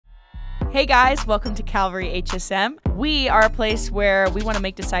Hey guys, welcome to Calvary HSM. We are a place where we want to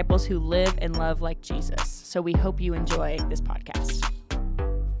make disciples who live and love like Jesus. So we hope you enjoy this podcast.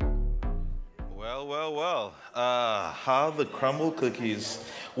 Well. How the crumble cookies.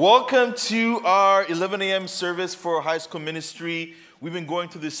 Welcome to our 11 a.m. service for high school ministry. We've been going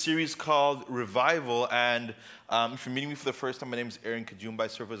through this series called Revival. And if you're meeting me for the first time, my name is Aaron Kajumba. I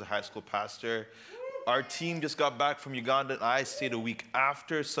serve as a high school pastor. Our team just got back from Uganda, and I stayed a week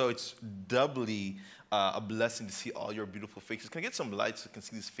after, so it's doubly a blessing to see all your beautiful faces. Can I get some lights so I can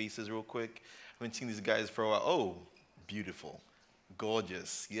see these faces real quick? I haven't seen these guys for a while. Oh, beautiful.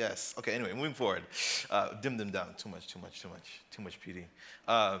 Gorgeous. Yes. Okay, anyway, moving forward. Dim them down. Too much PD.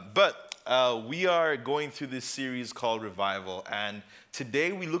 But we are going through this series called Revival, and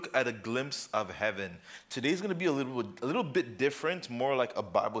today we look at a glimpse of heaven. Today's going to be a little bit different, more like a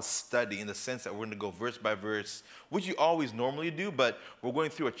Bible study in the sense that we're going to go verse by verse, which you always normally do, but we're going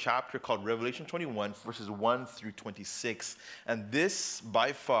through a chapter called Revelation 21, verses 1 through 26. And this,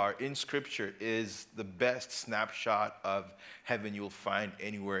 by far, in Scripture, is the best snapshot of heaven you'll find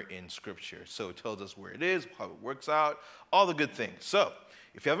anywhere in Scripture. So it tells us where it is, how it works out, all the good things. So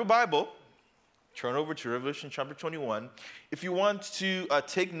if you have a Bible, turn over to Revelation chapter 21. If you want to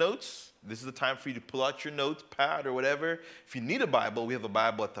take notes, this is the time for you to pull out your notepad or whatever. If you need a Bible, we have a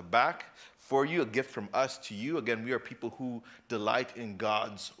Bible at the back for you, a gift from us to you. Again, we are people who delight in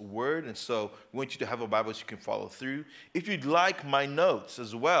God's word, and so we want you to have a Bible so you can follow through. If you'd like my notes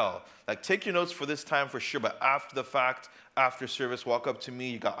as well, like take your notes for this time for sure, but after the fact, after service, walk up to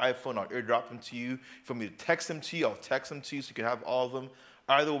me. You got iPhone, I'll airdrop them to you. If you want me to text them to you, I'll text them to you so you can have all of them.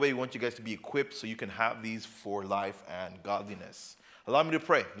 Either way, we want you guys to be equipped so you can have these for life and godliness. Allow me to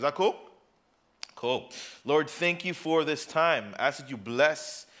pray. Is that cool? Cool. Lord, thank you for this time. I ask that you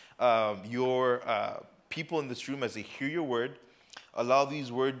bless your people in this room as they hear your word. Allow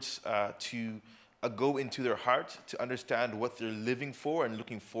these words to go into their heart, to understand what they're living for and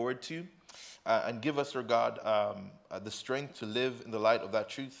looking forward to. And give us, Lord God, the strength to live in the light of that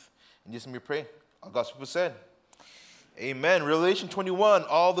truth. And just let me pray. All God's people said, amen. Revelation 21,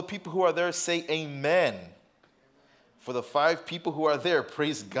 all the people who are there say amen. For the 5 people who are there,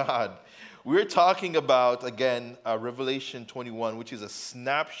 praise God. We're talking about, again, Revelation 21, which is a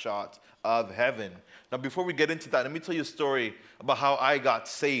snapshot of heaven. Now, before we get into that, let me tell you a story about how I got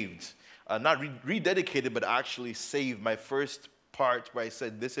saved. Not rededicated, but actually saved. My first part where I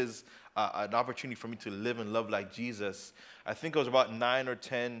said this is an opportunity for me to live and love like Jesus. I think I was about 9 or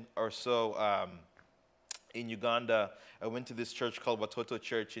 10 or so in Uganda. I went to this church called Watoto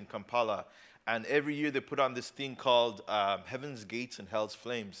Church in Kampala. And every year they put on this thing called Heaven's Gates and Hell's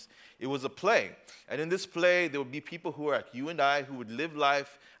Flames. It was a play. And in this play, there would be people who are like you and I who would live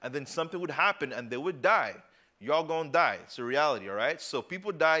life, and then something would happen and they would die. Y'all gonna die. It's a reality, all right? So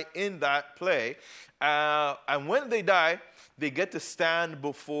people die in that play. And when they die, they get to stand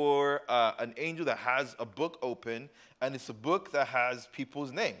before an angel that has a book open, and it's a book that has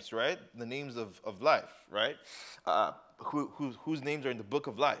people's names, right? The names of life, right? Whose names are in the book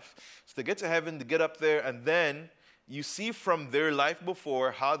of life. So they get to heaven, they get up there, and then you see from their life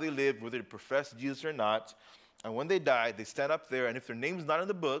before how they lived, whether they profess Jesus or not. And when they die, they stand up there, and if their name's not in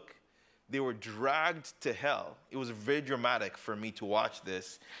the book, they were dragged to hell. It was very dramatic for me to watch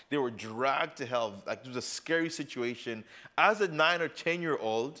this. They were dragged to hell. Like, it was a scary situation. As a 9 or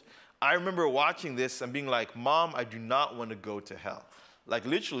 10-year-old, I remember watching this and being like, Mom, I do not want to go to hell. Like,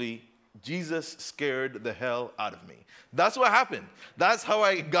 literally, Jesus scared the hell out of me. That's what happened. That's how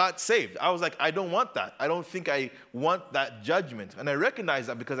I got saved. I was like, I don't want that. I don't think I want that judgment. And I recognized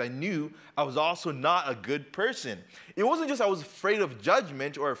that because I knew I was also not a good person. It wasn't just I was afraid of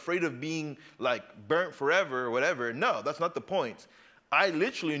judgment or afraid of being like burnt forever or whatever. No, that's not the point. I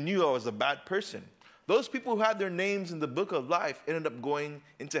literally knew I was a bad person. Those people who had their names in the book of life ended up going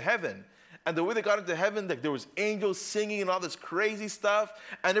into heaven. And the way they got into heaven, like there was angels singing and all this crazy stuff,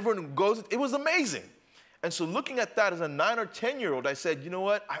 and everyone goes, it was amazing. And so looking at that as a 9 or 10-year-old, I said, you know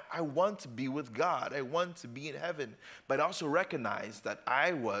what? I want to be with God. I want to be in heaven. But I also recognized that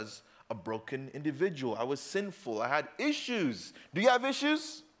I was a broken individual. I was sinful. I had issues. Do you have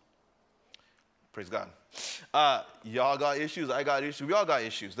issues? Praise God. Y'all got issues. I got issues. We all got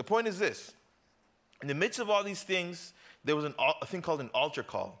issues. The point is this. In the midst of all these things, there was a thing called an altar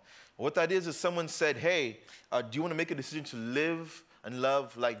call. What that is someone said, hey, do you want to make a decision to live and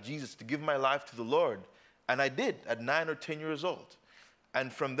love like Jesus, to give my life to the Lord? And I did at 9 or 10 years old.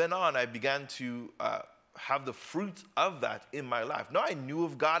 And from then on, I began to have the fruit of that in my life. Now, I knew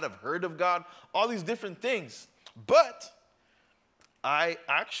of God, I've heard of God, all these different things. But I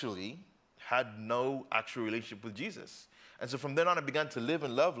actually had no actual relationship with Jesus. And so from then on, I began to live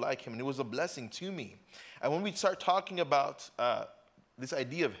and love like him, and it was a blessing to me. And when we start talking about this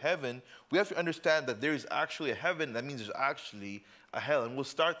idea of heaven, we have to understand that there is actually a heaven. That means there's actually a hell. And we'll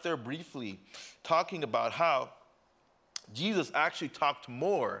start there briefly, talking about how Jesus actually talked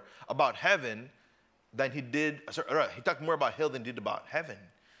more about heaven than he did, he talked more about hell than he did about heaven.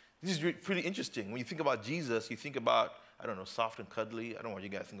 This is pretty interesting. When you think about Jesus, you think about, I don't know, soft and cuddly. I don't know what you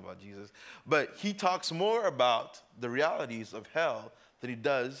guys think about Jesus. But he talks more about the realities of hell than he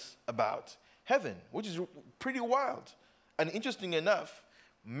does about heaven, which is pretty wild. And interesting enough,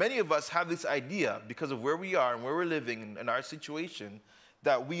 many of us have this idea, because of where we are and where we're living and our situation,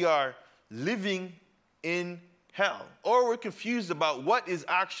 that we are living in hell. Or we're confused about what is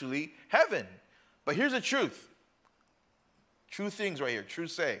actually heaven. But here's the truth. True things right here, true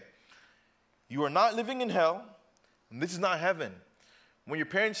say. You are not living in hell, and this is not heaven. When your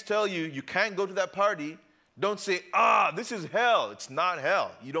parents tell you you can't go to that party, don't say, this is hell. It's not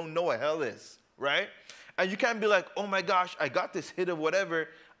hell. You don't know what hell is, right? And you can't be like, oh my gosh, I got this hit of whatever,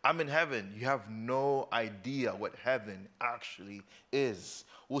 I'm in heaven. You have no idea what heaven actually is.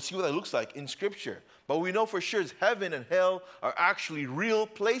 We'll see what that looks like in Scripture. But we know for sure heaven and hell are actually real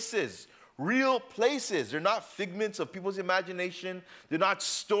places. Real places. They're not figments of people's imagination. They're not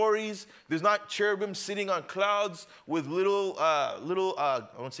stories. There's not cherubim sitting on clouds with little, I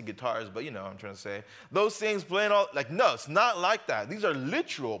won't say guitars, but you know what I'm trying to say. Those things playing all, no, it's not like that. These are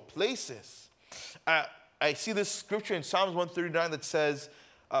literal places. I see this scripture in Psalms 139 that says,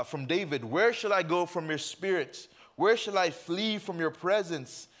 from David, where shall I go from your spirit? Where shall I flee from your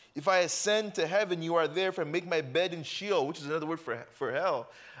presence? If I ascend to heaven, you are there. If I make my bed in Sheol, which is another word for hell,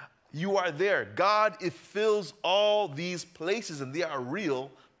 you are there. God, it fills all these places, and they are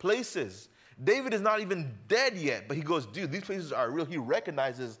real places. David is not even dead yet, but he goes, dude, these places are real. He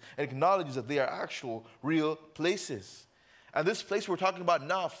recognizes and acknowledges that they are actual real places. And this place we're talking about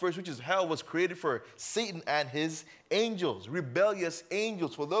now, first, which is hell, was created for Satan and his angels, rebellious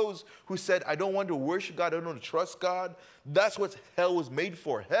angels. For those who said, I don't want to worship God, I don't want to trust God, that's what hell was made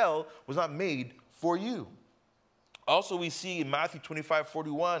for. Hell was not made for you. Also, we see in Matthew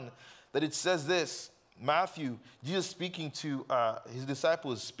 25:41 that it says this. Matthew, Jesus speaking to his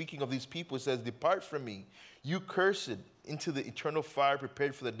disciples, speaking of these people, says, depart from me, you cursed, into the eternal fire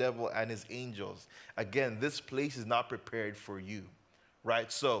prepared for the devil and his angels. Again, this place is not prepared for you,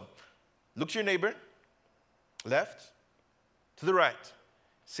 right? So, look to your neighbor, left, to the right.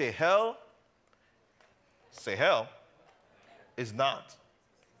 Say hell is not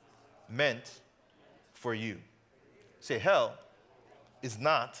meant for you. Say hell is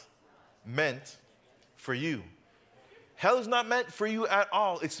not meant for you. Hell is not meant for you at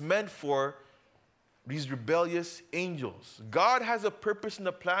all. It's meant for these rebellious angels. God has a purpose and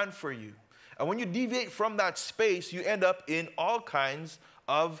a plan for you. And when you deviate from that space, you end up in all kinds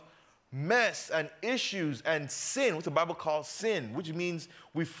of mess and issues and sin, what the Bible calls sin, which means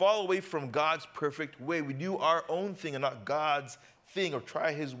we fall away from God's perfect way. We do our own thing and not God's thing, or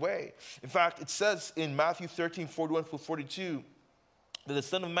try his way. In fact, it says in Matthew 13:41-42, that the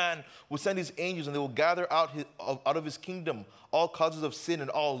Son of Man will send his angels, and they will gather out of his kingdom all causes of sin and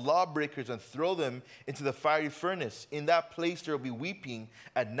all lawbreakers, and throw them into the fiery furnace. In that place there will be weeping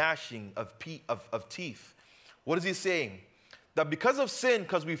and gnashing of teeth. What is he saying? That because of sin,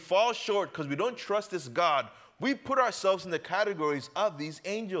 because we fall short, because we don't trust this God, we put ourselves in the categories of these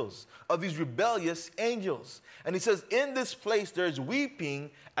angels, of these rebellious angels. And he says, in this place, there's weeping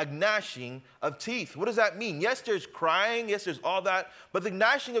and gnashing of teeth. What does that mean? Yes, there's crying. Yes, there's all that. But the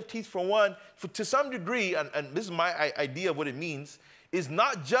gnashing of teeth, for one, to some degree, and this is my idea of what it means, is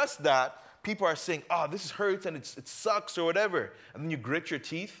not just that people are saying, this hurts and it sucks or whatever, and then you grit your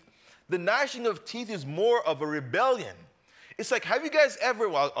teeth. The gnashing of teeth is more of a rebellion. It's like, have you guys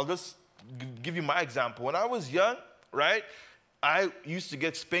ever, I'll just give you my example. When I was young, right, I used to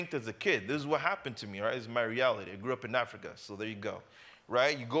get spanked as a kid. This is what happened to me, right? This is my reality. I grew up in Africa, so there you go,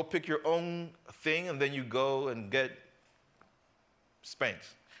 right? You go pick your own thing, and then you go and get spanked.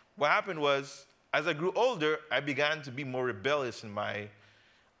 What happened was, as I grew older, I began to be more rebellious in my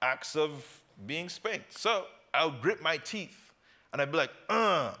acts of being spanked. So I'll grit my teeth, and I'd be like,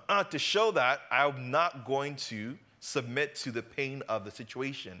 to show that I'm not going to submit to the pain of the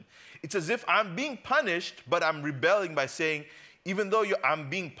situation. It's as if I'm being punished, but I'm rebelling by saying, even though I'm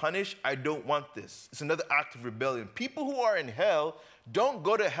being punished, I don't want this. It's another act of rebellion. People who are in hell don't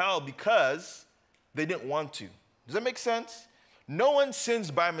go to hell because they didn't want to. Does that make sense? No one sins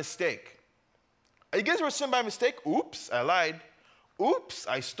by mistake. You guys ever sin by mistake? Oops, I lied. Oops,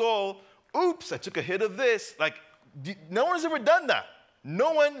 I stole. Oops, I took a hit of this. No one's ever done that.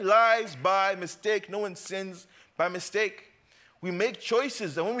 No one lies by mistake. No one sins by mistake. We make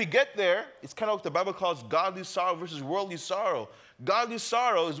choices, and when we get there, it's kind of what the Bible calls godly sorrow versus worldly sorrow. Godly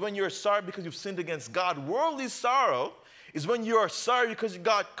sorrow is when you're sorry because you've sinned against God. Worldly sorrow is when you are sorry because you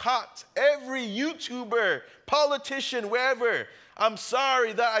got caught. Every YouTuber, politician, wherever, I'm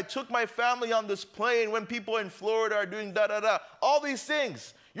sorry that I took my family on this plane when people in Florida are doing da-da-da. All these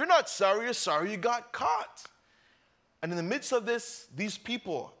things. You're not sorry, you're sorry you got caught. And in the midst of this, these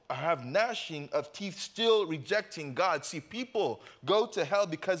people have gnashing of teeth, still rejecting God. See, people go to hell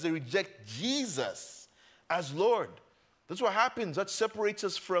because they reject Jesus as Lord. That's what happens. That separates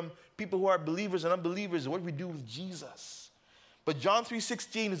us from people who are believers and unbelievers, what we do with Jesus. But John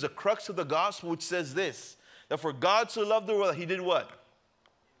 3:16 is the crux of the gospel, which says this, that for God so loved the world, he did what?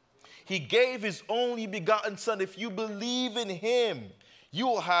 He gave his only begotten Son. If you believe in him, you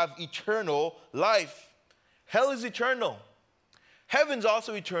will have eternal life. Hell is eternal. Heaven's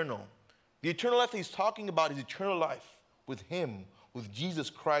also eternal. The eternal life that he's talking about is eternal life with him, with Jesus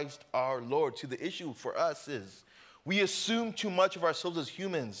Christ our Lord. See, the issue for us is we assume too much of ourselves as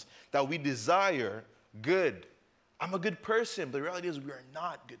humans, that we desire good. I'm a good person, but the reality is we are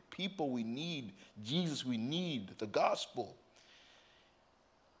not good people. We need Jesus. We need the gospel.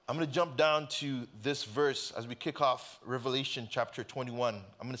 I'm going to jump down to this verse as we kick off Revelation chapter 21. I'm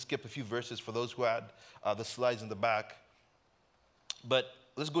going to skip a few verses for those who had the slides in the back. But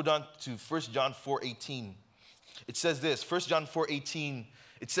let's go down to 1 John 4:18. It says this, 1 John 4:18.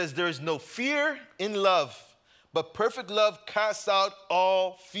 It says, there is no fear in love, but perfect love casts out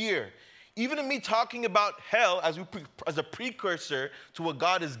all fear. Even in me talking about hell as a precursor to what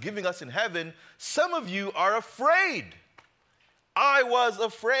God is giving us in heaven, some of you are afraid. I was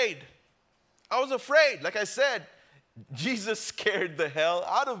afraid. I was afraid. Like I said, Jesus scared the hell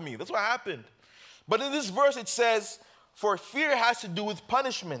out of me. That's what happened. But in this verse it says, for fear has to do with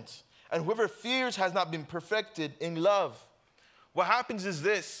punishment, and whoever fears has not been perfected in love. What happens is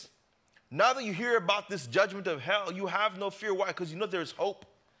this. Now that you hear about this judgment of hell, you have no fear. Why? Because you know there's hope.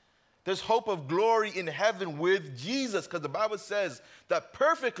 There's hope of glory in heaven with Jesus, because the Bible says that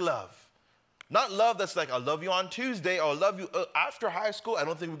perfect love, not love that's like, I love you on Tuesday, or I love you after high school, I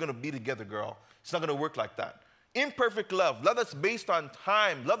don't think we're going to be together, girl. It's not going to work like that. Imperfect love, love that's based on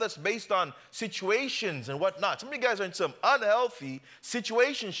time, love that's based on situations and whatnot. Some of you guys are in some unhealthy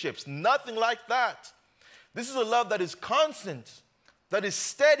situationships. Nothing like that. This is a love that is constant, that is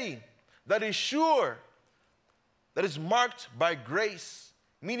steady, that is sure, that is marked by grace.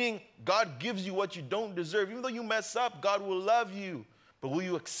 Meaning God gives you what you don't deserve. Even though you mess up, God will love you. But will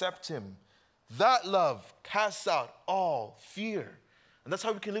you accept him? That love casts out all fear. And that's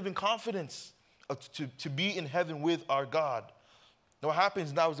how we can live in confidence to be in heaven with our God. Now what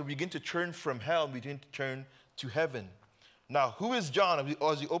happens now is that we begin to turn from hell and we begin to turn to heaven. Now, who is John?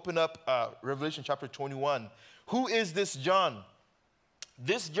 As we open up Revelation chapter 21, who is this John?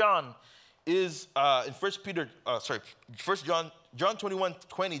 This John is in 1 John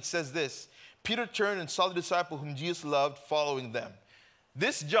 21:20, it says this, Peter turned and saw the disciple whom Jesus loved following them.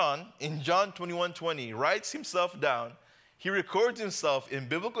 This John, in John 21:20, writes himself down. He records himself in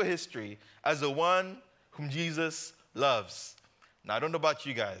biblical history as the one whom Jesus loves. Now, I don't know about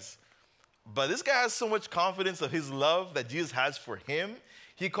you guys, but this guy has so much confidence of his love that Jesus has for him.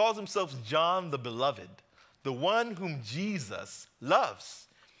 He calls himself John the Beloved, the one whom Jesus loves.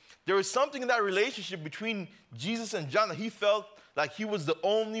 There was something in that relationship between Jesus and John that he felt like he was the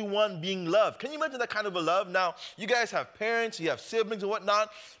only one being loved. Can you imagine that kind of a love? Now, you guys have parents, you have siblings and whatnot.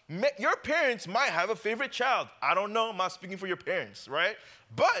 Your parents might have a favorite child. I don't know, I'm not speaking for your parents, right?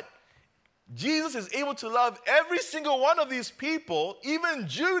 But Jesus is able to love every single one of these people, even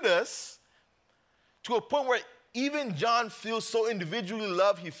Judas, to a point where even John feels so individually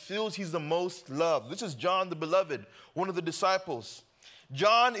loved, he feels he's the most loved. This is John the Beloved, one of the disciples.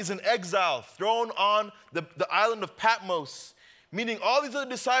 John is in exile, thrown on the island of Patmos, meaning all these other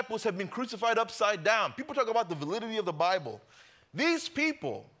disciples have been crucified upside down. People talk about the validity of the Bible. These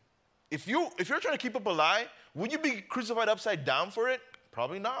people, if you're trying to keep up a lie, would you be crucified upside down for it?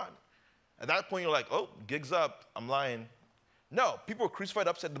 Probably not. At that point, you're like, oh, gig's up, I'm lying. No, people were crucified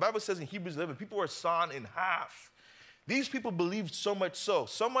upside. The Bible says in Hebrews 11, people were sawn in half. These people believed so much so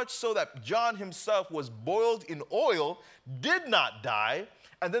that John himself was boiled in oil, did not die,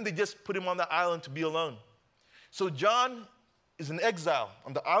 and then they just put him on the island to be alone. So John is in exile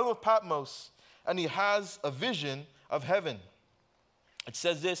on the island of Patmos, and he has a vision of heaven. It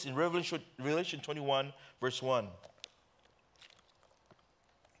says this in Revelation 21, verse 1.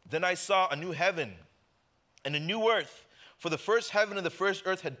 Then I saw a new heaven and a new earth, for the first heaven and the first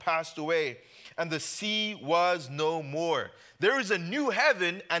earth had passed away, and the sea was no more. There is a new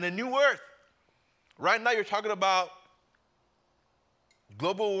heaven and a new earth. Right now you're talking about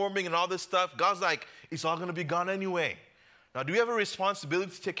global warming and all this stuff, God's like, it's all going to be gone anyway. Now, do you have a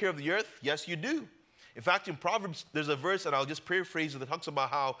responsibility to take care of the earth? Yes, you do. In fact, in Proverbs, there's a verse, and I'll just paraphrase it, that talks about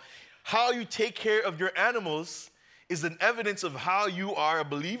how you take care of your animals is an evidence of how you are a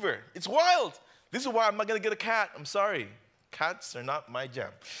believer. It's wild. This is why I'm not going to get a cat. I'm sorry. Cats are not my jam.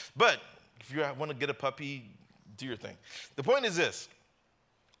 But if you want to get a puppy, do your thing. The point is this.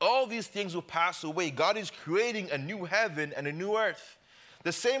 All these things will pass away. God is creating a new heaven and a new earth.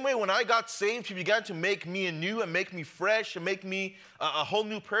 The same way when I got saved, he began to make me anew and make me fresh and make me a whole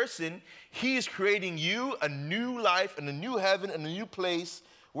new person. He is creating you a new life and a new heaven and a new place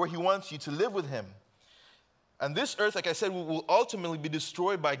where he wants you to live with him. And this earth, like I said, will ultimately be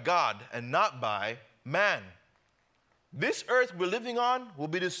destroyed by God and not by man. This earth we're living on will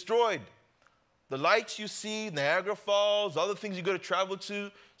be destroyed. The lights you see, Niagara Falls, all the things you go to travel to.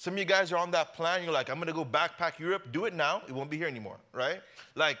 Some of you guys are on that plan. You're like, I'm going to go backpack Europe. Do it now. It won't be here anymore, right?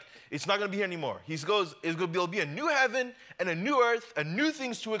 Like, it's not going to be here anymore. There'll be a new heaven and a new earth and new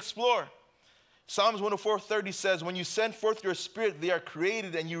things to explore. Psalms 104:30 says, when you send forth your spirit, they are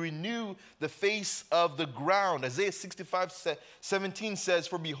created and you renew the face of the ground. Isaiah 65:17 says,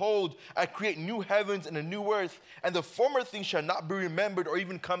 for behold, I create new heavens and a new earth, and the former things shall not be remembered or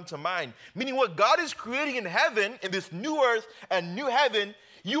even come to mind. Meaning what God is creating in heaven, in this new earth and new heaven,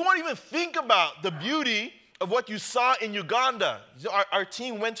 you won't even think about the beauty of what you saw in Uganda. Our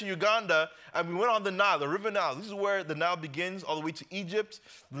team went to Uganda, and we went on the Nile, the River Nile. This is where the Nile begins, all the way to Egypt.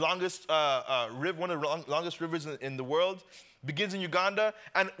 The longest river, one of the longest rivers in the world, begins in Uganda.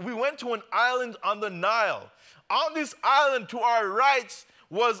 And we went to an island on the Nile. On this island, to our right,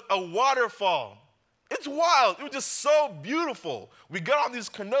 was a waterfall. It's wild. It was just so beautiful. We got on these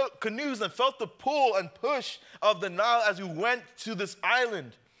canoes and felt the pull and push of the Nile as we went to this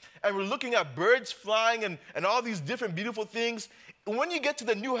island. And we're looking at birds flying and all these different beautiful things. When you get to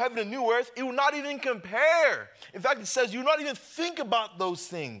the new heaven and new earth, it will not even compare. In fact, it says you will not even think about those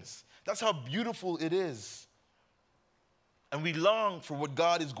things. That's how beautiful it is. And we long for what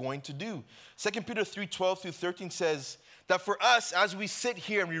God is going to do. 2 Peter 3:12-13 says that for us, as we sit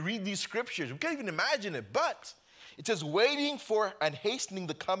here and we read these scriptures, we can't even imagine it, but it says, waiting for and hastening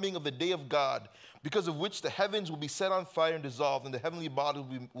the coming of the day of God, because of which the heavens will be set on fire and dissolved, and the heavenly bodies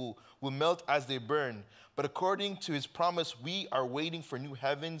will melt as they burn. But according to his promise, we are waiting for new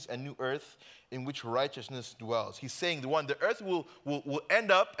heavens and new earth in which righteousness dwells. He's saying the earth will end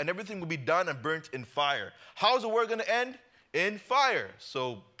up and everything will be done and burnt in fire. How is the world going to end? In fire.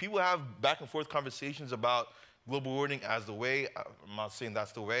 So people have back and forth conversations about global warming as the way. I'm not saying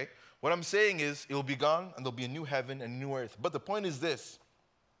that's the way. What I'm saying is it will be gone and there'll be a new heaven and a new earth. But the point is this.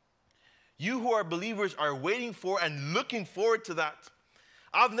 You who are believers are waiting for and looking forward to that.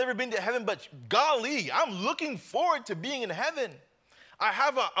 I've never been to heaven, but golly, I'm looking forward to being in heaven. I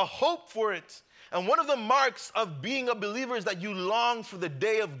have a hope for it. And one of the marks of being a believer is that you long for the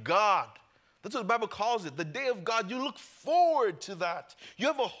day of God. That's what the Bible calls it, the day of God. You look forward to that. You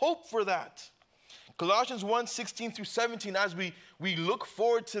have a hope for that. Colossians 1:16-17, as we look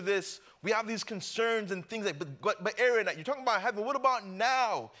forward to this, we have these concerns and things like, but Aaron, you're talking about heaven. What about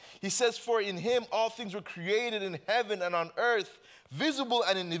now? He says, for in him all things were created in heaven and on earth, visible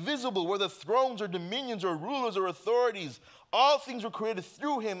and invisible, whether thrones or dominions or rulers or authorities. All things were created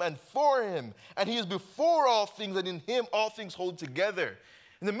through him and for him. And he is before all things, and in him all things hold together.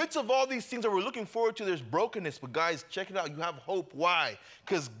 In the midst of all these things that we're looking forward to, there's brokenness. But guys, check it out. You have hope. Why?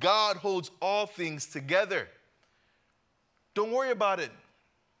 Because God holds all things together. Don't worry about it.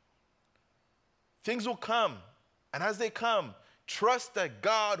 Things will come. And as they come, trust that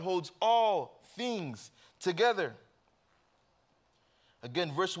God holds all things together.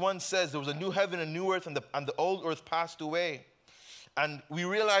 Again, verse 1 says there was a new heaven and a new earth, and the old earth passed away. And we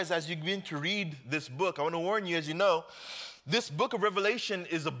realize as you begin to read this book, I want to warn you, as you know, this book of Revelation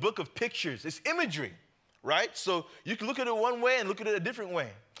is a book of pictures. It's imagery, right? So you can look at it one way and look at it a different way.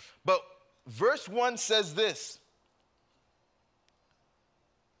 But verse 1 says this.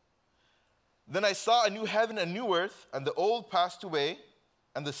 Then I saw a new heaven and a new earth, and the old passed away,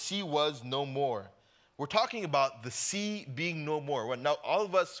 and the sea was no more. We're talking about the sea being no more. Well, now, all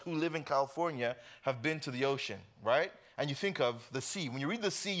of us who live in California have been to the ocean, right? And you think of the sea. When you read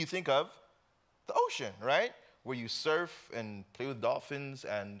the sea, you think of the ocean, right? Where you surf and play with dolphins,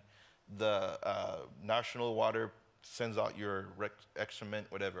 and the national water sends out your excrement,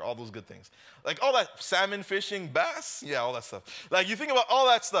 whatever, all those good things. Like all that salmon fishing, bass, yeah, all that stuff. Like you think about all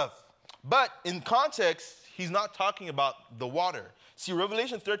that stuff. But in context, he's not talking about the water. See,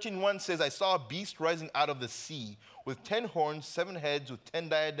 Revelation 13:1 says, I saw a beast rising out of the sea with 10 horns, 7 heads, with 10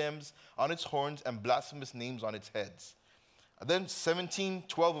 diadems on its horns and blasphemous names on its heads. Then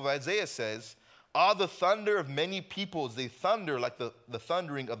 17:12 of Isaiah says, "Ah, the thunder of many peoples, they thunder like the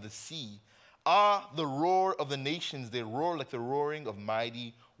thundering of the sea. Ah, the roar of the nations, they roar like the roaring of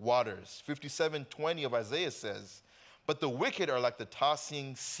mighty waters." 57:20 of Isaiah says, "But the wicked are like the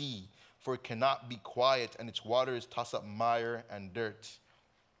tossing sea, for it cannot be quiet, and its waters toss up mire and dirt."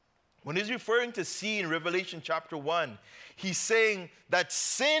 When he's referring to sea in Revelation chapter 1, he's saying that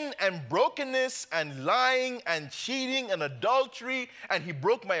sin and brokenness and lying and cheating and adultery and he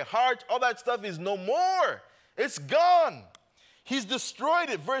broke my heart, all that stuff is no more. It's gone. He's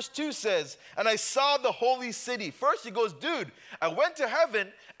destroyed it. Verse 2 says, "And I saw the holy city." First he goes, dude, I went to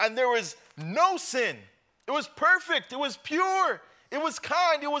heaven and there was no sin. It was perfect. It was pure. It was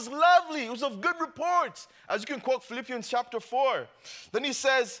kind. It was lovely. It was of good reports. As you can quote Philippians chapter 4. Then he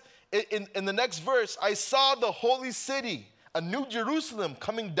says, in the next verse, "I saw the holy city, a new Jerusalem,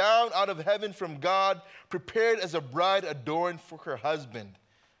 coming down out of heaven from God, prepared as a bride adorned for her husband."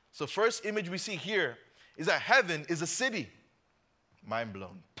 So first image we see here is that heaven is a city. Mind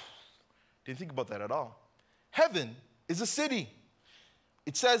blown. Didn't think about that at all. Heaven is a city.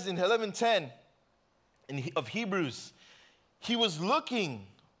 It says in 11:10 of Hebrews, he was looking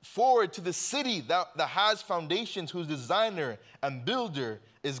forward to the city that has foundations, whose designer and builder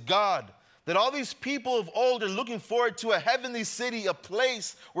is God. That all these people of old are looking forward to a heavenly city, a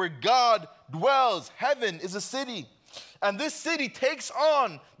place where God dwells. Heaven is a city. And this city takes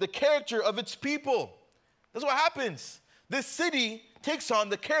on the character of its people. That's what happens. This city takes on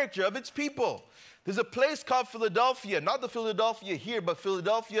the character of its people. There's a place called Philadelphia, not the Philadelphia here, but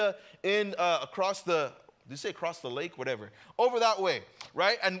Philadelphia in across the lake? Whatever. Over that way,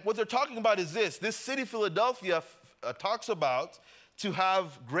 right? And what they're talking about is this. This city, Philadelphia, talks about to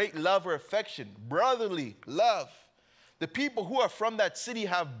have great love or affection, brotherly love. The people who are from that city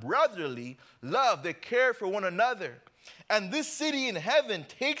have brotherly love. They care for one another. And this city in heaven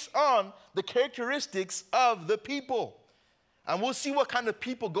takes on the characteristics of the people. And we'll see what kind of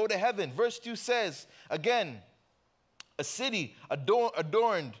people go to heaven. Verse 2 says, again, a city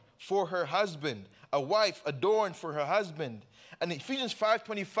adorned for her husband, a wife adorned for her husband. And in Ephesians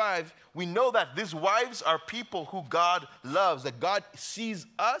 5:25, we know that these wives are people who God loves, that God sees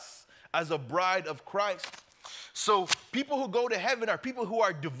us as a bride of Christ. So people who go to heaven are people who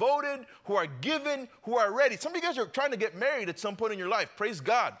are devoted, who are given, who are ready. Some of you guys are trying to get married at some point in your life. Praise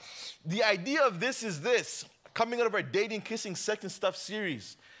God. The idea of this is this, coming out of our dating, kissing, sex, and stuff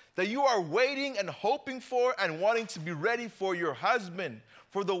series, that you are waiting and hoping for and wanting to be ready for your husband,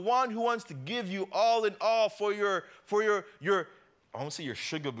 for the one who wants to give you all in all, for your I won't say your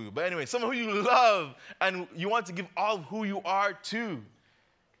sugar boo, but anyway, someone who you love and you want to give all of who you are to.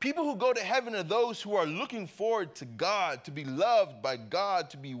 People who go to heaven are those who are looking forward to God, to be loved by God,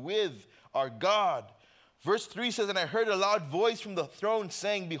 to be with our God. Verse 3 says, "And I heard a loud voice from the throne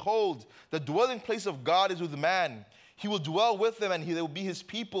saying, Behold, the dwelling place of God is with man. He will dwell with them, and they will be his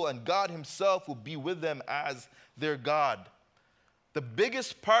people, and God himself will be with them as their God." The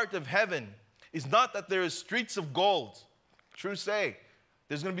biggest part of heaven is not that there is streets of gold. True say,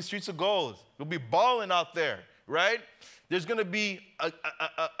 there's going to be streets of gold. You'll be balling out there, right? There's going to be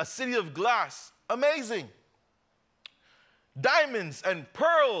a city of glass. Amazing. Diamonds and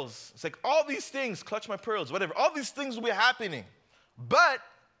pearls. It's like all these things, clutch my pearls, whatever. All these things will be happening. But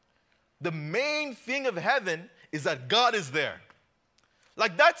the main thing of heaven is that God is there.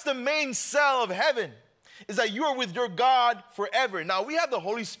 Like that's the main sell of heaven, is that you are with your God forever. Now, we have the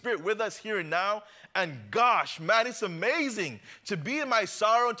Holy Spirit with us here and now, and gosh, man, it's amazing to be in my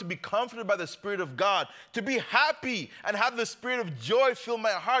sorrow and to be comforted by the Spirit of God, to be happy and have the Spirit of joy fill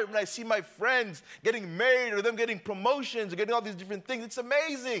my heart when I see my friends getting married or them getting promotions or getting all these different things. It's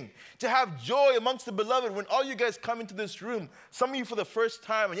amazing to have joy amongst the beloved when all you guys come into this room, some of you for the first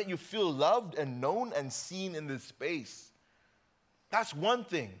time, and yet you feel loved and known and seen in this space. That's one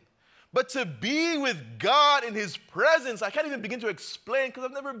thing. But to be with God in his presence, I can't even begin to explain because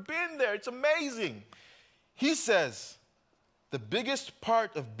I've never been there. It's amazing. He says the biggest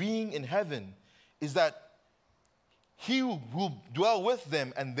part of being in heaven is that he will dwell with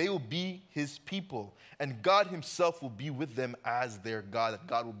them and they will be his people. And God himself will be with them as their God, that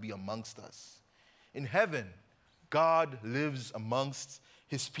God will be amongst us. In heaven, God lives amongst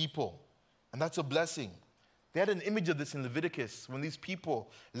his people. And that's a blessing. They had an image of this in Leviticus when these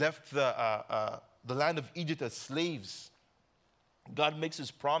people left the land of Egypt as slaves. God makes his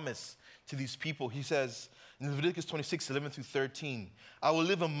promise to these people. He says in Leviticus 26:11-13, "I will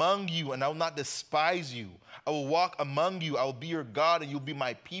live among you and I will not despise you. I will walk among you. I will be your God and you'll be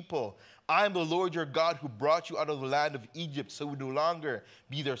my people. I am the Lord your God who brought you out of the land of Egypt, so we no longer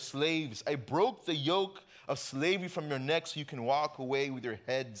be their slaves. I broke the yoke of slavery from your neck so you can walk away with your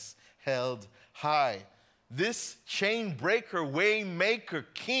heads held high. This chain breaker, way maker,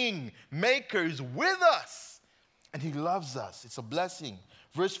 king maker is with us, and he loves us. It's a blessing.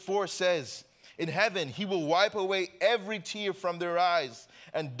 Verse 4 says, in heaven he will wipe away every tear from their eyes,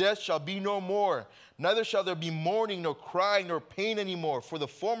 and death shall be no more. Neither shall there be mourning, nor crying, nor pain anymore, for the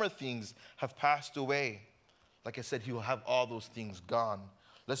former things have passed away. Like I said, he will have all those things gone.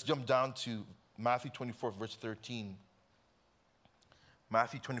 Let's jump down to Matthew 24, verse 13.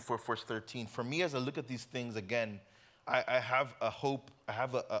 Matthew 24, verse 13. For me, as I look at these things again, I have a hope. I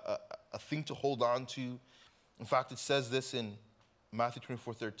have a thing to hold on to. In fact, it says this in Matthew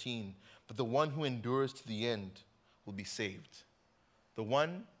 24, 13. But the one who endures to the end will be saved. The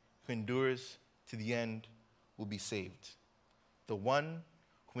one who endures to the end will be saved. The one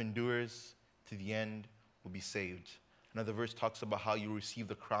who endures to the end will be saved. Another verse talks about how you receive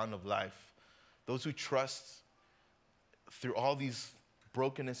the crown of life. Those who trust through all these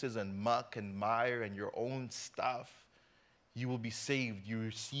brokennesses and muck and mire and your own stuff, you will be saved. You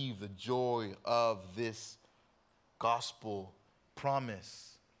receive the joy of this gospel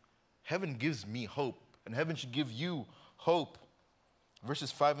promise. Heaven gives me hope, and heaven should give you hope.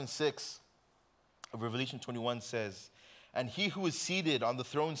 Verses 5 and 6 of Revelation 21 says, and he who is seated on the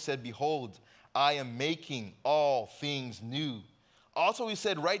throne said, behold, I am making all things new. Also he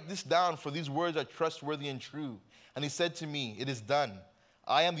said, write this down, for these words are trustworthy and true. And he said to me, it is done.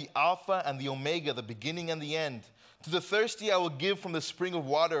 I am the Alpha and the Omega, the beginning and the end. To the thirsty I will give from the spring of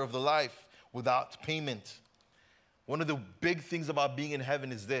water of the life without payment. One of the big things about being in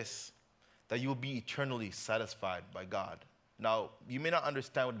heaven is this, that you will be eternally satisfied by God. Now, you may not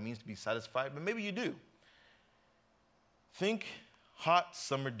understand what it means to be satisfied, but maybe you do. Think hot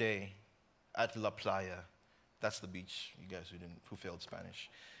summer day at La Playa. That's the beach, you guys who failed Spanish.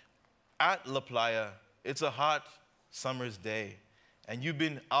 At La Playa, it's a hot summer's day, and you've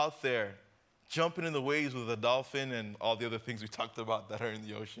been out there jumping in the waves with a dolphin and all the other things we talked about that are in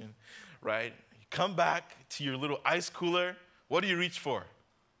the ocean, right? You come back to your little ice cooler. What do you reach for?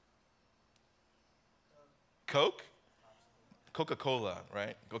 Coke? Coca-Cola,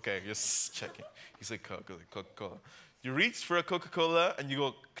 right? Okay, just checking. He said Coke, Coca-Cola. You reach for a Coca-Cola and you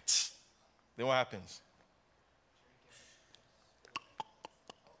go, Ktch. Then what happens?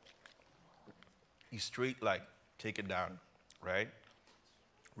 You straight take it down, right?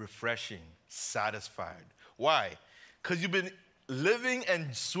 Refreshing, satisfied. Why? Because you've been living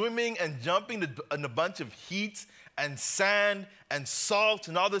and swimming and jumping in a bunch of heat and sand and salt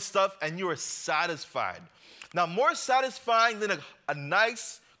and all this stuff, and you are satisfied. Now, more satisfying than a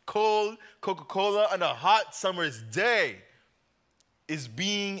nice, cold Coca-Cola on a hot summer's day is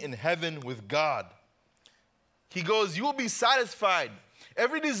being in heaven with God. He goes, you will be satisfied.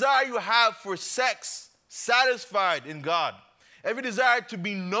 Every desire you have for sex, satisfied in God. Every desire to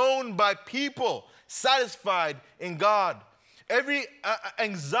be known by people, satisfied in God. Every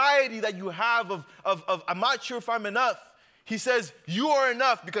anxiety that you have of I'm not sure if I'm enough, he says, you are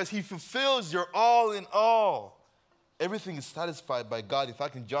enough because he fulfills your all in all. Everything is satisfied by God. In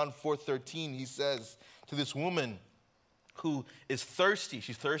fact, in John 4:13, he says to this woman who is thirsty.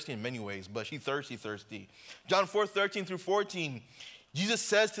 She's thirsty in many ways, but she's thirsty. John 4:13 through 14, Jesus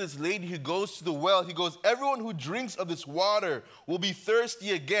says to this lady who goes to the well, he goes, everyone who drinks of this water will be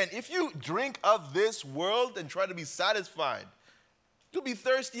thirsty again. If you drink of this world and try to be satisfied, you'll be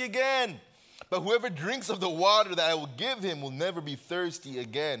thirsty again. But whoever drinks of the water that I will give him will never be thirsty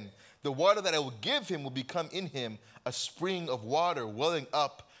again. The water that I will give him will become in him a spring of water welling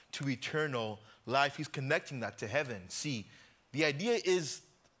up to eternal life. He's connecting that to heaven. See, the idea is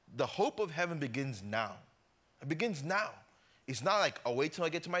the hope of heaven begins now. It begins now. It's not like, I'll wait till I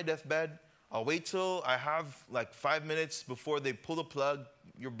get to my deathbed. I'll wait till I have 5 minutes before they pull the plug.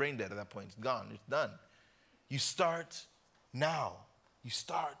 You're brain dead at that point. It's gone. It's done. You start now. You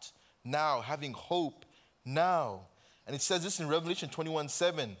start now, having hope now. And it says this in Revelation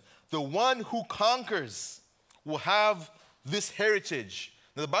 21:7. The one who conquers will have this heritage.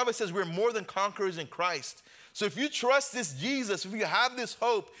 Now, the Bible says we're more than conquerors in Christ. So if you trust this Jesus, if you have this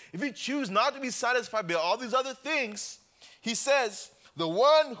hope, if you choose not to be satisfied by all these other things, he says, the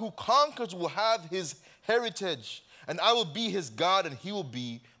one who conquers will have his heritage, and I will be his God, and he will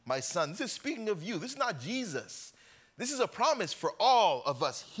be my son. This is speaking of you. This is not Jesus. This is a promise for all of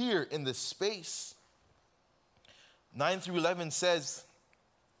us here in this space. 9 through 11 says,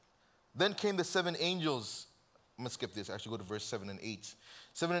 then came the 7 angels. I'm going to skip this. Actually, go to verse 7 and 8.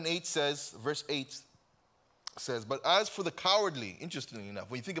 7 and 8 says, verse 8 says, but as for the cowardly, interestingly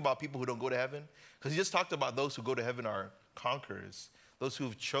enough, when you think about people who don't go to heaven, because he just talked about those who go to heaven are conquerors. those who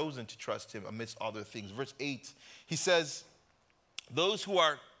have chosen to trust him amidst other things. Verse 8, he says, those who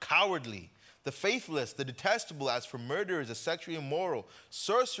are cowardly, the faithless, the detestable, as for murderers, the sexually immoral,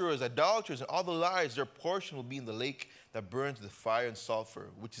 sorcerers, idolaters, and all the liars, their portion will be in the lake that burns with fire and sulfur,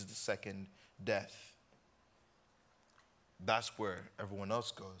 which is the second death. That's where everyone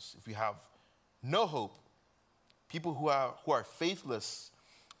else goes. If you have no hope, people who are faithless,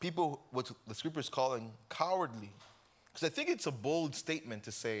 people what the scripture is calling cowardly. Because I think it's a bold statement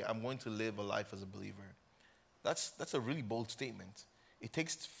to say, I'm going to live a life as a believer. That's a really bold statement. It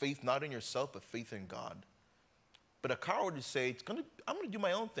takes faith not in yourself, but faith in God. But a coward would say, I'm going to do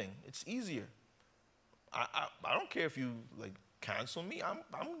my own thing. It's easier. I don't care if you cancel me. I'm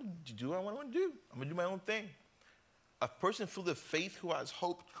going to do what I want to do. I'm going to do my own thing. A person filled with faith who has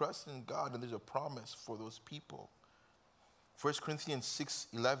hope, trust in God, and there's a promise for those people. 1 Corinthians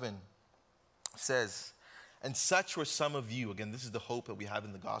 6:11 says, and such were some of you. Again, this is the hope that we have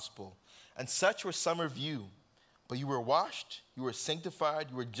in the gospel. And such were some of you. But you were washed, you were sanctified,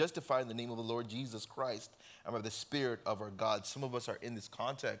 you were justified in the name of the Lord Jesus Christ and by the Spirit of our God. Some of us are in this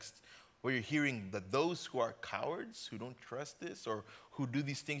context where you're hearing that those who are cowards, who don't trust this, or who do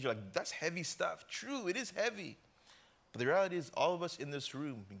these things, you're like, that's heavy stuff. True, it is heavy. But the reality is, all of us in this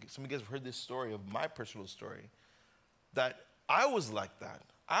room, some of you guys have heard this story of my personal story, that I was like that.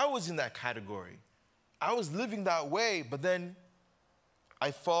 I was in that category. I was living that way, but then I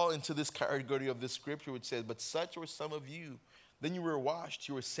fall into this category of this scripture which says, but such were some of you. Then you were washed,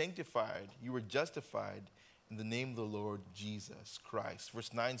 you were sanctified, you were justified in the name of the Lord Jesus Christ.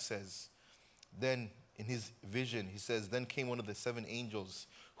 Verse 9 says, then in his vision, he says, then came one of the 7 angels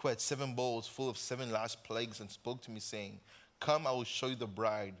who had 7 bowls full of 7 last plagues and spoke to me saying, come, I will show you the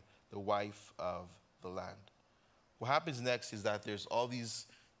bride, the wife of the land. What happens next is that there's all these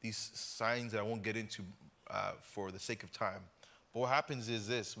signs that I won't get into for the sake of time. But what happens is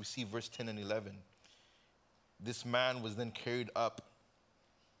this. We see verse 10 and 11. This man was then carried up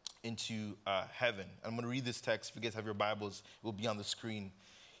into heaven. I'm going to read this text. If you guys have your Bibles, it will be on the screen.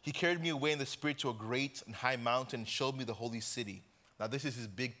 He carried me away in the spirit to a great and high mountain and showed me the holy city. Now, this is his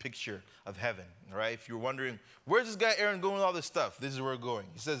big picture of heaven, all right? If you're wondering, where's this guy Aaron going with all this stuff? This is where we're going.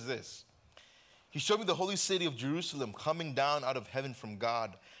 He says this. He showed me the holy city of Jerusalem coming down out of heaven from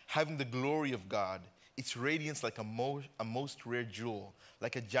God, having the glory of God. Its radiance like a most rare jewel,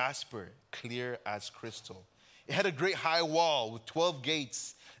 like a jasper, clear as crystal. It had a great high wall with 12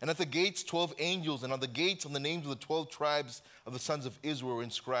 gates, and at the gates 12 angels, and on the gates on the names of the 12 tribes of the sons of Israel were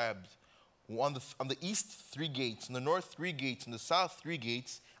inscribed. On the east 3 gates, on the north 3 gates, on the south 3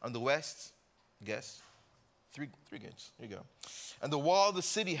 gates, on the west, guess, 3 gates. There you go. And the wall of the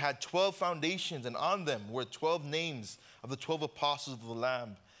city had 12 foundations, and on them were 12 names of the 12 apostles of the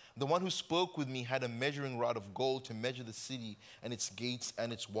Lamb. The one who spoke with me had a measuring rod of gold to measure the city and its gates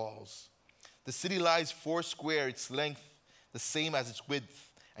and its walls. The city lies 4 square, its length the same as its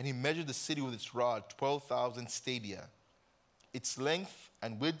width, and he measured the city with its rod, 12,000 stadia. Its length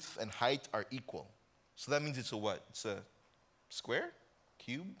and width and height are equal. So that means it's a what? It's a square,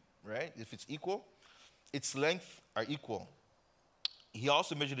 cube, right? If it's equal, its length are equal. He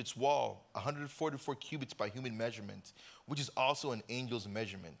also measured its wall, 144 cubits by human measurement, which is also an angel's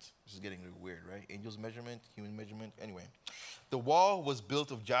measurement. This is getting really weird, right? Angel's measurement, human measurement. Anyway, the wall was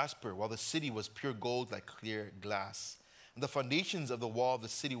built of jasper, while the city was pure gold like clear glass. And the foundations of the wall of the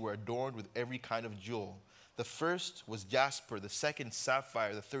city were adorned with every kind of jewel. The first was jasper, the second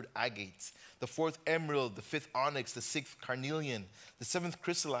sapphire, the third agate, the fourth emerald, the fifth onyx, the sixth carnelian, the seventh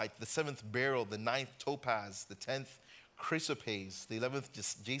chrysolite, the seventh beryl, the ninth topaz, the 10th chrysoprase, the 11th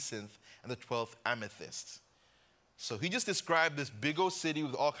jacinth, and the 12th amethyst. So he just described this big old city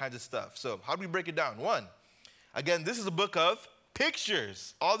with all kinds of stuff. So how do we break it down? 1, again, this is a book of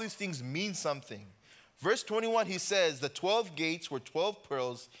pictures. All these things mean something. Verse 21, he says the 12 gates were 12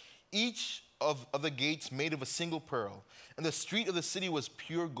 pearls, each of the gates made of a single pearl. And the street of the city was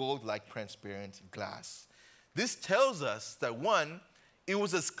pure gold like transparent glass. This tells us that 1, it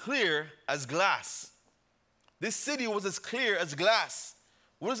was as clear as glass. This city was as clear as glass.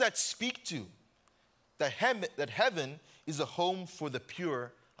 What does that speak to? That heaven is a home for the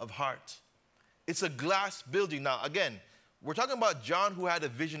pure of heart. It's a glass building. Now, again, we're talking about John who had a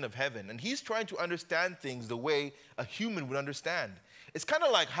vision of heaven, and he's trying to understand things the way a human would understand. It's kind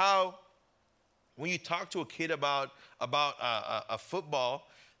of like how when you talk to a kid about a football,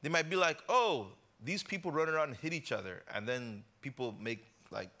 they might be like, oh, these people run around and hit each other, and then people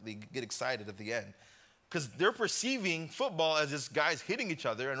they get excited at the end. Because they're perceiving football as just guys hitting each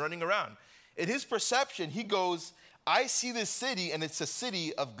other and running around. In his perception, he goes, I see this city, and it's a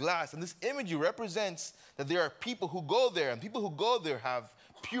city of glass. And this imagery represents that there are people who go there, and people who go there have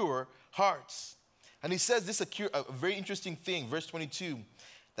pure hearts. And he says this a very interesting thing, verse 22,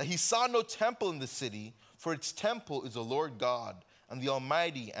 that he saw no temple in the city, for its temple is the Lord God, and the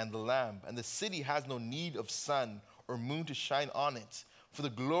Almighty and the Lamb. And the city has no need of sun or moon to shine on it, for the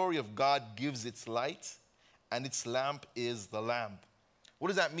glory of God gives its light, and its lamp is the Lamb. What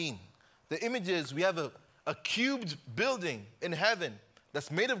does that mean? The image is we have a cubed building in heaven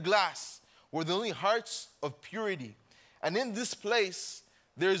that's made of glass, where the only hearts of purity. And in this place,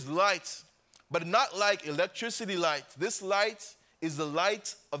 there's light, but not like electricity light. This light is the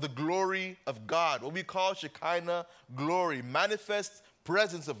light of the glory of God, what we call Shekinah glory, manifest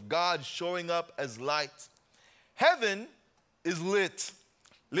presence of God showing up as light. Heaven is lit,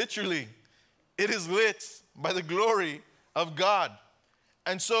 literally. It is lit by the glory of God.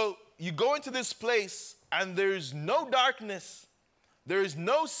 And so you go into this place and there's no darkness, there is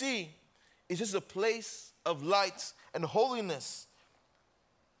no sea. It's just a place of light and holiness.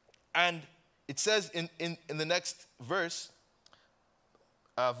 And it says in the next verse,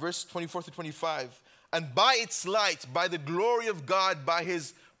 verse 24 to 25, and by its light, by the glory of God, by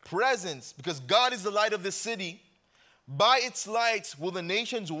his presence, because God is the light of the city, by its light will the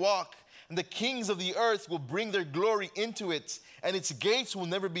nations walk, and the kings of the earth will bring their glory into it, and its gates will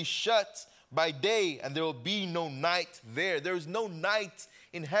never be shut by day, and there will be no night there. There is no night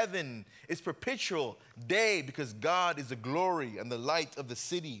in heaven. It's perpetual day, because God is the glory and the light of the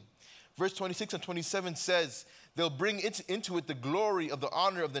city. Verse 26 and 27 says, they'll bring into it the glory of the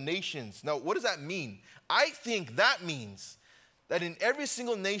honor of the nations. Now, what does that mean? I think that means that in every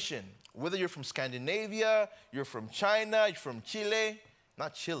single nation, whether you're from Scandinavia, you're from China, you're from Chile,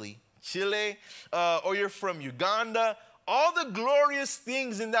 or you're from Uganda, all the glorious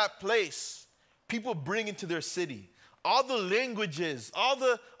things in that place, people bring into their city. All the languages, all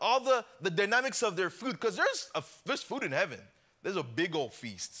the dynamics of their food, because there's food in heaven. There's a big old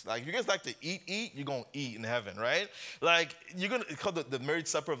feast. Like, if you guys like to eat, you're going to eat in heaven, right? Like, you're going to, it's called the marriage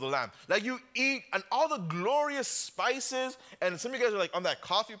supper of the Lamb. Like, you eat, and all the glorious spices, and some of you guys are like on that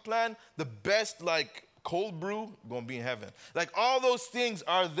coffee plan, the best, like, cold brew, going to be in heaven. Like, all those things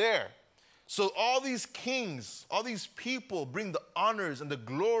are there. So all these kings, all these people bring the honors and the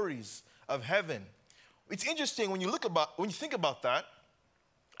glories of heaven. It's interesting when you think about that,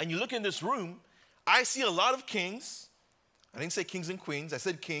 and you look in this room, I see a lot of kings. I didn't say kings and queens. I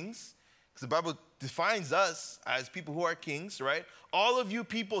said kings, because the Bible defines us as people who are kings, right? All of you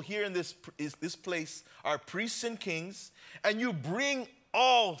people here in this place are priests and kings, and you bring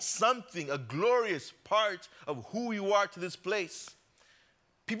all something, a glorious part of who you are to this place.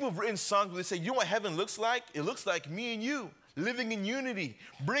 People have written songs where they say, you know what heaven looks like? It looks like me and you living in unity,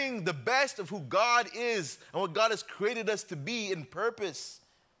 bring the best of who God is and what God has created us to be in purpose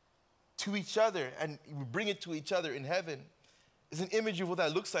to each other, and we bring it to each other in heaven. It's an image of what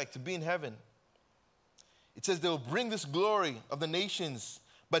that looks like to be in heaven. It says they will bring this glory of the nations,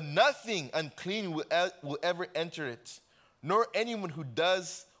 but nothing unclean will ever enter it, nor anyone who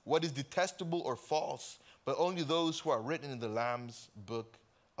does what is detestable or false, but only those who are written in the Lamb's book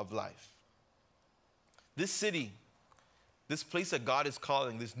of life. This city, this place that God is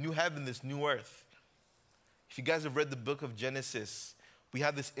calling, this new heaven, this new earth. If you guys have read the book of Genesis, we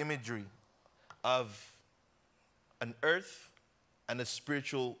have this imagery of an earth and a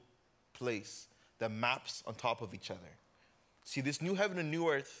spiritual place that maps on top of each other. See, this new heaven and new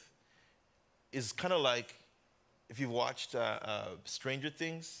earth is kind of like, if you've watched Stranger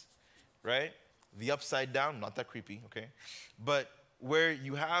Things, right? The upside down, not that creepy, okay? But where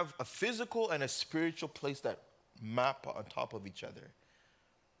you have a physical and a spiritual place that map on top of each other.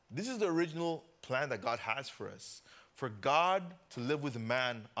 This is the original plan that God has for us. For God to live with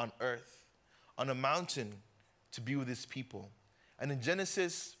man on earth, on a mountain to be with his people. And in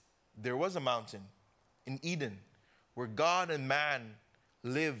Genesis, there was a mountain in Eden where God and man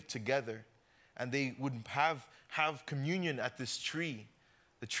lived together, and they would have communion at this tree,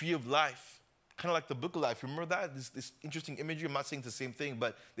 the tree of life, kind of like the book of life. Remember that? This interesting imagery. I'm not saying it's the same thing,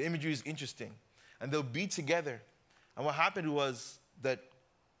 but the imagery is interesting. And they'll be together. And what happened was that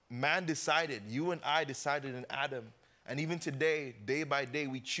man decided, you and I decided in Adam, and even today, day by day,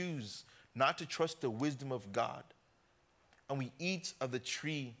 we choose not to trust the wisdom of God. And we eat of the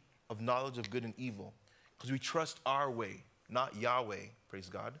tree of knowledge of good and evil because we trust our way, not Yahweh. Praise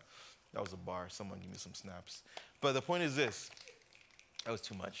God. That was a bar. Someone give me some snaps. But the point is this. That was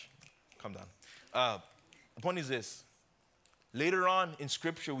too much. Calm down. The point is this. Later on in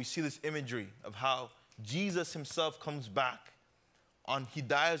Scripture, we see this imagery of how Jesus himself comes back. He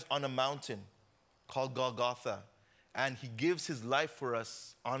dies on a mountain called Golgotha. and he gives his life for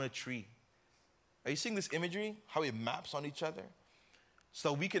us on a tree. Are you seeing this imagery? How it maps on each other?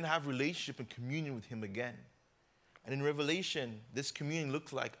 So we can have relationship and communion with him again. And in Revelation, this communion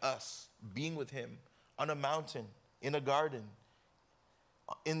looks like us being with him on a mountain, in a garden,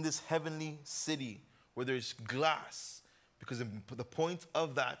 in this heavenly city where there's glass. Because the point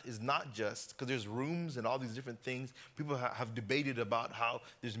of that is not just, because there's rooms and all these different things. People have debated about how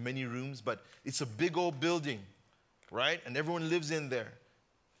there's many rooms, but it's a big old building, right? And everyone lives in there.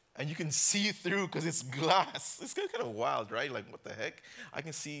 And you can see through because it's glass. It's kind of wild, right? Like, what the heck? I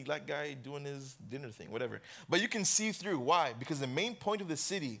can see that guy doing his dinner thing, whatever. But you can see through. Why? Because the main point of the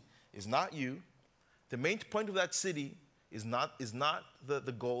city is not you. The main point of that city is not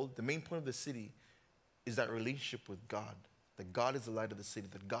the gold. The main point of the city is that relationship with God. That God is the light of the city.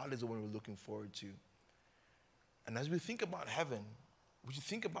 That God is the one we're looking forward to. And as we think about heaven, we should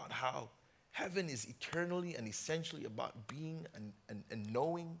think about how heaven is eternally and essentially about being and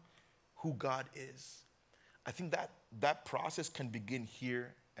knowing who God is. I think that process can begin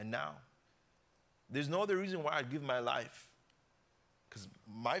here and now. There's no other reason why I'd give my life. Because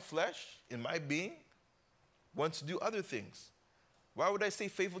my flesh, in my being, wants to do other things. Why would I stay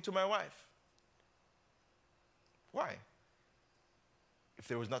faithful to my wife? Why? If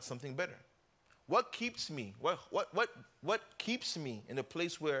there was not something better. What keeps me? What keeps me in a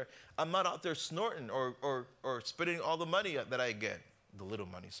place where I'm not out there snorting or spending all the money that I get, the little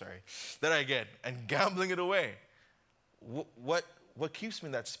money, that I get, and gambling it away? What keeps me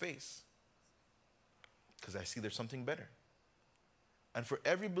in that space? Because I see there's something better. And for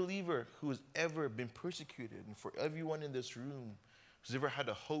every believer who has ever been persecuted, and for everyone in this room who's ever had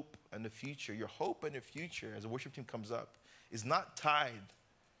a hope and a future, your hope and your future, as the worship team comes up, is not tied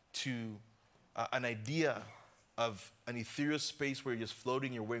to an idea of an ethereal space where you're just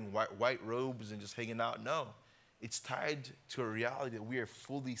floating, you're wearing white robes and just hanging out. No, it's tied to a reality that we are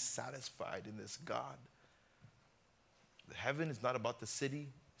fully satisfied in this God. The heaven is not about the city.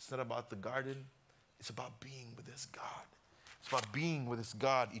 It's not about the garden. It's about being with this God. It's about being with this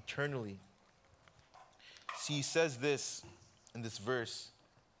God eternally. See, he says this in this verse.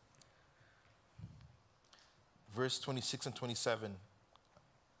 Verse 26 and 27.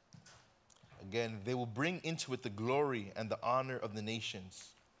 Again, they will bring into it the glory and the honor of the nations,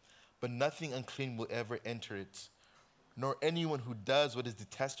 but nothing unclean will ever enter it, nor anyone who does what is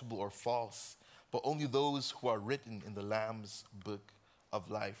detestable or false, but only those who are written in the Lamb's book of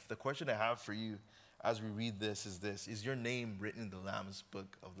life. The question I have for you as we read this: is your name written in the Lamb's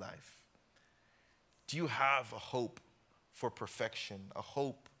book of life? Do you have a hope for perfection, a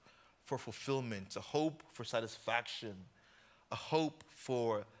hope for fulfillment, a hope for satisfaction, a hope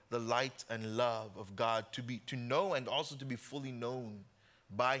for the light and love of God, to know and also to be fully known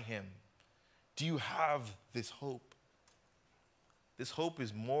by him? Do you have this hope? This hope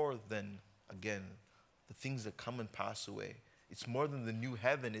is more than, again, the things that come and pass away. It's more than the new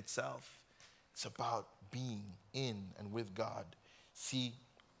heaven itself. It's about being in and with God. See,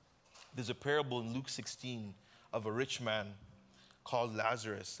 there's a parable in Luke 16 of a rich man called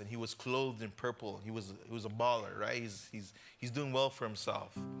Lazarus, and he was clothed in purple. He was a baller, right? He's doing well for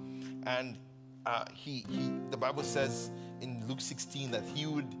himself, and the Bible says in Luke 16 that he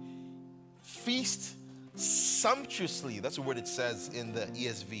would feast sumptuously. That's the word it says in the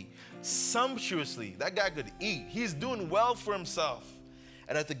ESV. Sumptuously. That guy could eat. He's doing well for himself,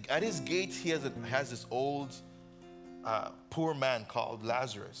 and at his gate he has this old poor man called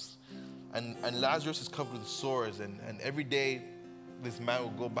Lazarus, and Lazarus is covered with sores, and every day this man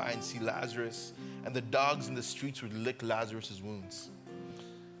would go by and see Lazarus, and the dogs in the streets would lick Lazarus' wounds.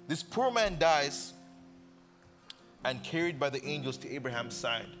 This poor man dies and carried by the angels to Abraham's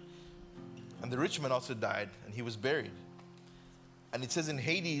side. And the rich man also died, and he was buried. And it says in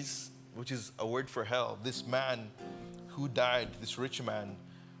Hades, which is a word for hell, this man who died, this rich man,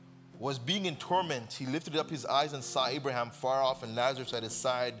 was being in torment. He lifted up his eyes and saw Abraham far off and Lazarus at his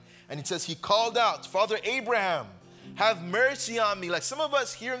side. And it says he called out, "Father Abraham, have mercy on me." Like some of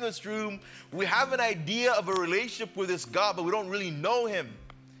us here in this room, we have an idea of a relationship with this God, but we don't really know him.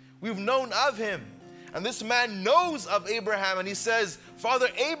 We've known of him. And this man knows of Abraham, and he says, "Father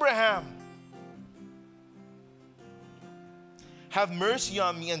Abraham, have mercy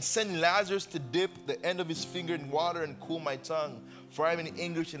on me and send Lazarus to dip the end of his finger in water and cool my tongue, for I am in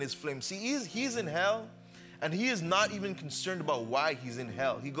anguish in his flame." See, he's in hell, and he is not even concerned about why he's in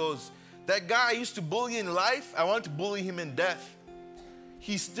hell. He goes, that guy I used to bully in life, I want to bully him in death.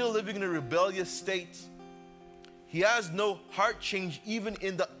 He's still living in a rebellious state. He has no heart change even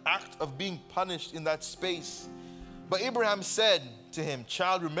in the act of being punished in that space. But Abraham said to him,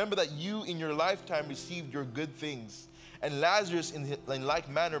 child, remember that you in your lifetime received your good things, and Lazarus in like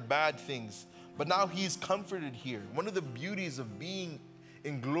manner bad things. But now he is comforted here. One of the beauties of being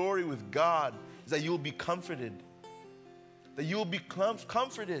in glory with God is that you will be comforted. That you will be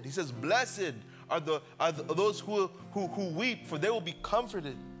comforted. He says, blessed are those who weep, for they will be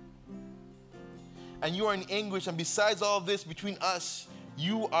comforted. And you are in anguish, and besides all this, between us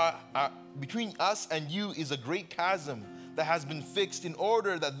and you is a great chasm that has been fixed, in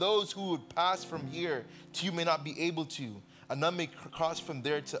order that those who would pass from here to you may not be able to, and none may cross from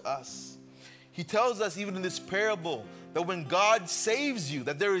there to us. He tells us even in this parable that when God saves you,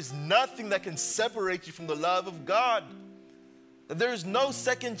 that there is nothing that can separate you from the love of God. That there is no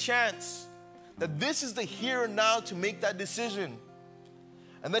second chance. That this is the here and now to make that decision.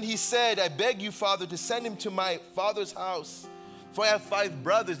 And then he said, I beg you, Father, to send him to my father's house, for I have 5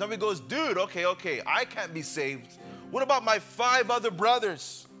 brothers. Now he goes, dude, okay, I can't be saved. What about my 5 other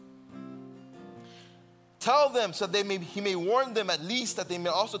brothers? Tell them so that he may warn them at least, that they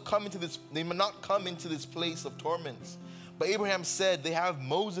may not come into this place of torments. But Abraham said, they have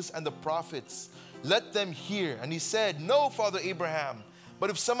Moses and the prophets. Let them hear. And he said, no, Father Abraham,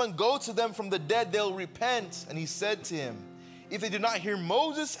 but if someone go to them from the dead, they'll repent. And he said to him, if they do not hear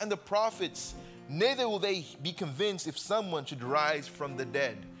Moses and the prophets, neither will they be convinced if someone should rise from the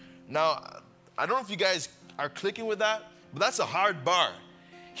dead. Now, I don't know if you guys are clicking with that, but that's a hard bar.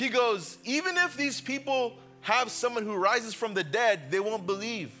 He goes, even if these people have someone who rises from the dead, they won't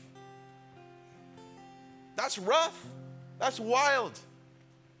believe. That's rough. That's wild.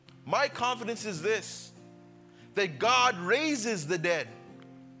 My confidence is this, that God raises the dead.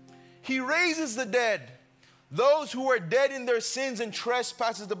 He raises the dead. Those who are dead in their sins and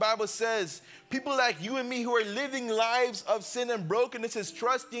trespasses, the Bible says, people like you and me who are living lives of sin and brokenness, is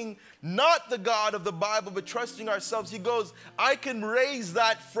trusting not the God of the Bible, but trusting ourselves. He goes, I can raise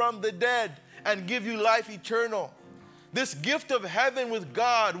that from the dead and give you life eternal. This gift of heaven with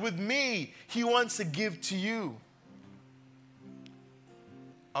God, with me, he wants to give to you.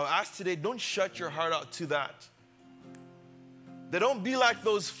 I'll ask today, don't shut your heart out to that. They don't be like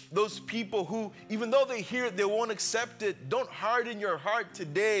those people who, even though they hear it, they won't accept it. Don't harden your heart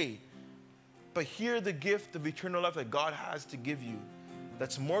today, but hear the gift of eternal life that God has to give you.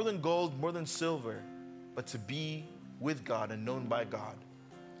 That's more than gold, more than silver, but to be with God and known by God.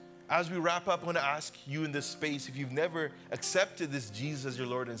 As we wrap up, I want to ask you in this space, if you've never accepted this Jesus as your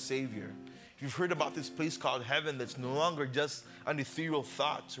Lord and Savior, if you've heard about this place called heaven that's no longer just an ethereal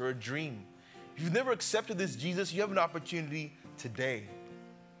thought or a dream, if you've never accepted this Jesus, you have an opportunity today,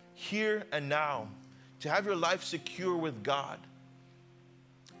 here and now, to have your life secure with God.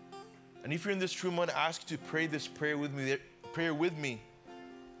 And if you're in this room, I want to ask you to pray this prayer with me.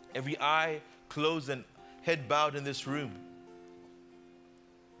 Every eye closed and head bowed in this room.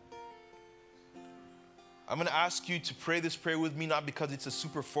 I'm going to ask you to pray this prayer with me, not because it's a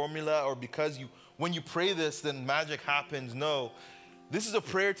super formula or because when you pray this, then magic happens. No. This is a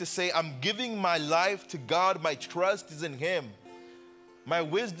prayer to say, I'm giving my life to God. My trust is in him. My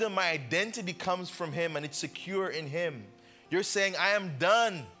wisdom, my identity comes from him, and it's secure in him. You're saying, I am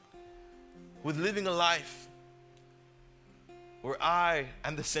done with living a life where I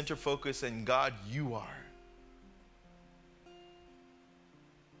am the center focus and God, you are.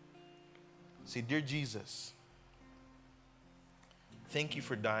 Say, dear Jesus, thank you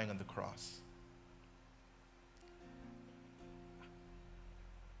for dying on the cross.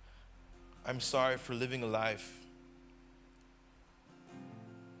 I'm sorry for living a life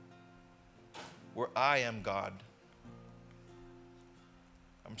where I am God.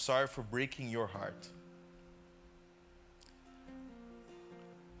 I'm sorry for breaking your heart.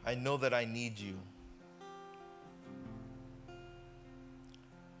 I know that I need you.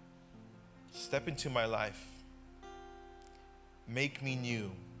 Step into my life. Make me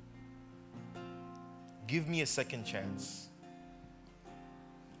new. Give me a second chance.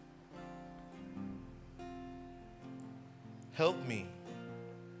 Help me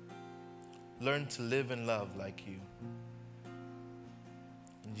learn to live and love like you.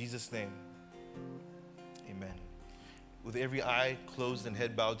 In Jesus' name, amen. With every eye closed and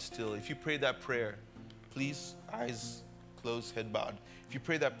head bowed still, if you pray that prayer, please, eyes closed, head bowed. If you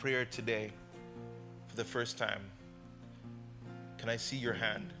pray that prayer today for the first time, can I see your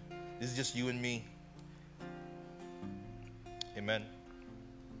hand? This is just you and me. Amen.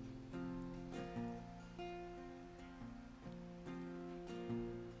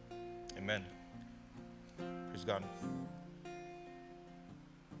 Amen. Praise God.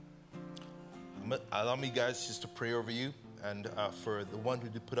 Allow me, guys, just to pray over you. And for the one who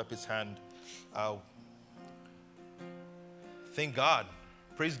did put up his hand, thank God.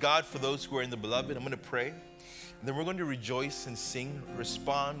 Praise God for those who are in the beloved. I'm going to pray. And then we're going to rejoice and sing,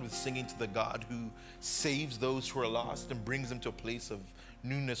 respond with singing to the God who saves those who are lost and brings them to a place of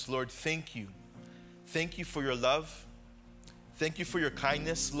newness. Lord, thank you. Thank you for your love. Thank you for your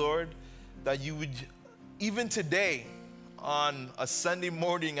kindness, Lord, that you would, even today, on a Sunday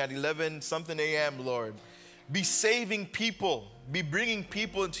morning at 11-something a.m., Lord, be saving people, be bringing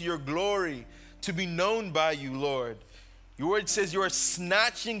people into your glory to be known by you, Lord. Your word says you are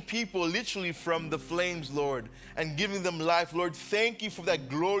snatching people literally from the flames, Lord, and giving them life. Lord, thank you for that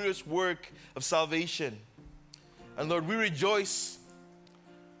glorious work of salvation. And Lord, we rejoice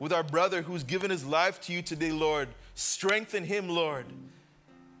with our brother who's given his life to you today, Lord. Strengthen him, Lord.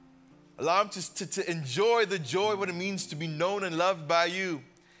 Allow him to enjoy the joy of what it means to be known and loved by you.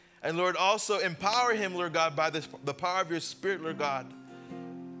 And Lord, also empower him, Lord God, by the power of your Spirit, Lord God,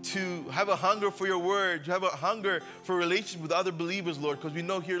 to have a hunger for your word, to have a hunger for relationship with other believers, Lord, because we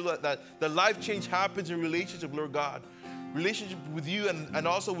know here, Lord, that the life change happens in relationship, Lord God. Relationship with you and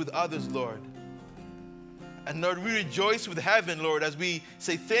also with others, Lord. And Lord, we rejoice with heaven, Lord, as we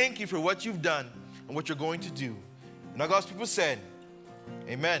say thank you for what you've done and what you're going to do. And all God's people said,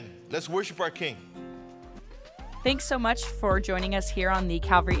 amen. Let's worship our King. Thanks so much for joining us here on the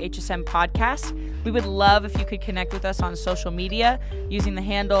Calvary HSM podcast. We would love if you could connect with us on social media using the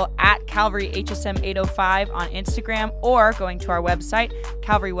handle at Calvary HSM 805 on Instagram, or going to our website,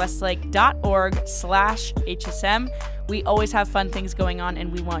 calvarywestlake.org/HSM. We always have fun things going on,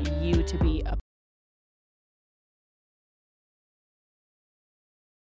 and we want you to be a